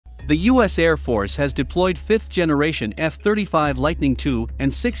The U.S. Air Force has deployed 5th-generation F-35 Lightning II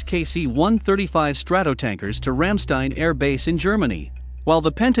and 6 KC-135 Stratotankers to Ramstein Air Base in Germany. While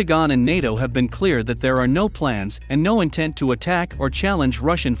the Pentagon and NATO have been clear that there are no plans and no intent to attack or challenge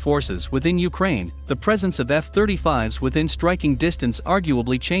Russian forces within Ukraine, the presence of F-35s within striking distance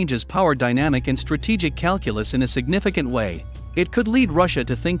arguably changes power dynamic and strategic calculus in a significant way. It could lead Russia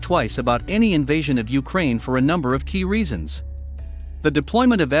to think twice about any invasion of Ukraine for a number of key reasons. The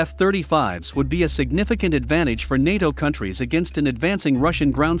deployment of F-35s would be a significant advantage for NATO countries against an advancing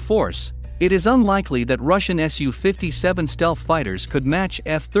Russian ground force. It is unlikely that Russian Su-57 stealth fighters could match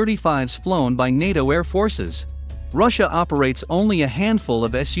F-35s flown by NATO air forces. Russia operates only a handful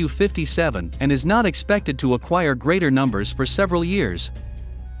of Su-57 and is not expected to acquire greater numbers for several years.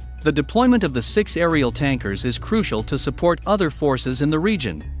 The deployment of the 6 aerial tankers is crucial to support other forces in the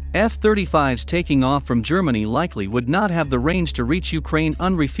region. F-35s taking off from Germany likely would not have the range to reach Ukraine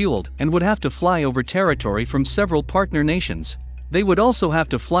unrefueled and would have to fly over territory from several partner nations. They would also have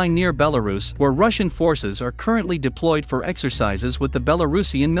to fly near Belarus, where Russian forces are currently deployed for exercises with the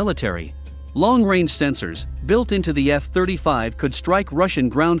Belarusian military. Long-range sensors, built into the F-35, could strike Russian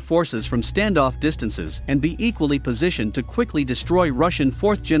ground forces from standoff distances and be equally positioned to quickly destroy Russian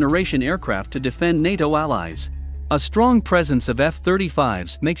 4th-generation aircraft to defend NATO allies. A strong presence of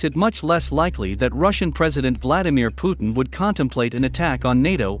F-35s makes it much less likely that Russian President Vladimir Putin would contemplate an attack on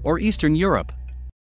NATO or Eastern Europe.